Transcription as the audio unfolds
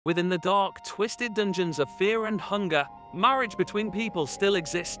Within the dark, twisted dungeons of fear and hunger, marriage between people still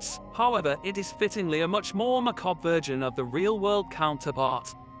exists. However, it is fittingly a much more macabre version of the real-world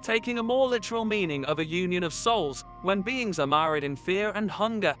counterpart, taking a more literal meaning of a union of souls. When beings are married in fear and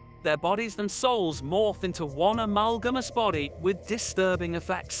hunger, their bodies and souls morph into one amalgamous body with disturbing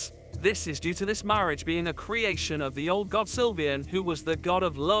effects. This is due to this marriage being a creation of the old god Sylvian, who was the god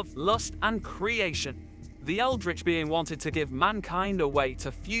of love, lust, and creation. The eldritch being wanted to give mankind a way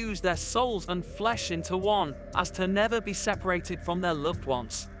to fuse their souls and flesh into one, as to never be separated from their loved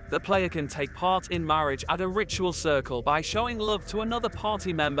ones. The player can take part in marriage at a ritual circle by showing love to another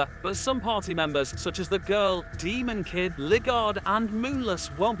party member, but some party members, such as the girl, demon kid, ligard, and moonless,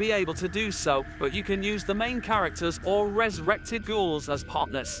 won't be able to do so, but you can use the main characters or resurrected ghouls as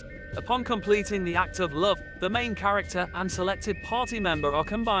partners. Upon completing the act of love, the main character and selected party member are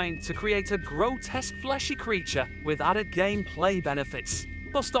combined to create a grotesque fleshy creature with added gameplay benefits.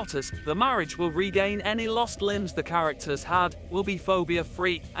 For starters, the marriage will regain any lost limbs the characters had, will be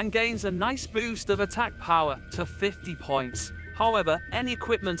phobia-free, and gains a nice boost of attack power to 50 points. However, any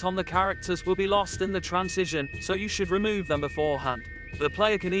equipment on the characters will be lost in the transition, so you should remove them beforehand. The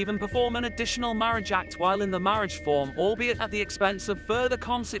player can even perform an additional marriage act while in the marriage form, albeit at the expense of further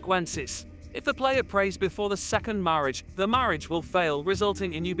consequences. If the player prays before the second marriage, the marriage will fail,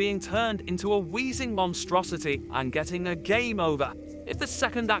 resulting in you being turned into a wheezing monstrosity and getting a game over. If the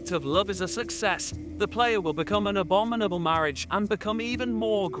second act of love is a success, the player will become an abominable marriage and become even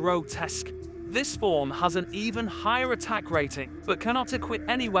more grotesque. This form has an even higher attack rating, but cannot equip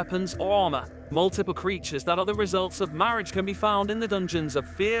any weapons or armor. Multiple creatures that are the results of marriage can be found in the dungeons of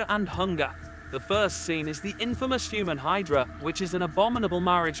fear and hunger. The first scene is the infamous human Hydra, which is an abominable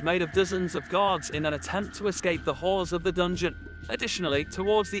marriage made of dozens of guards in an attempt to escape the horrors of the dungeon. Additionally,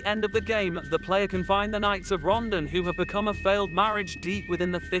 towards the end of the game, the player can find the Knights of Rondon, who have become a failed marriage deep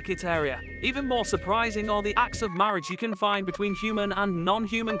within the thicket area. Even more surprising are the acts of marriage you can find between human and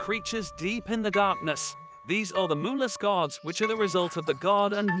non-human creatures deep in the darkness. These are the Moonless Guards, which are the result of the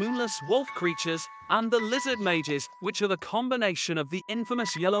guard and moonless wolf creatures, and the Lizard Mages, which are the combination of the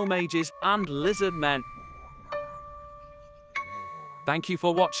infamous Yellow Mages and Lizard Men. Thank you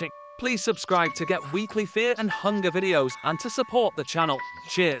for watching. Please subscribe to get weekly fear and hunger videos and to support the channel.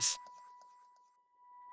 Cheers!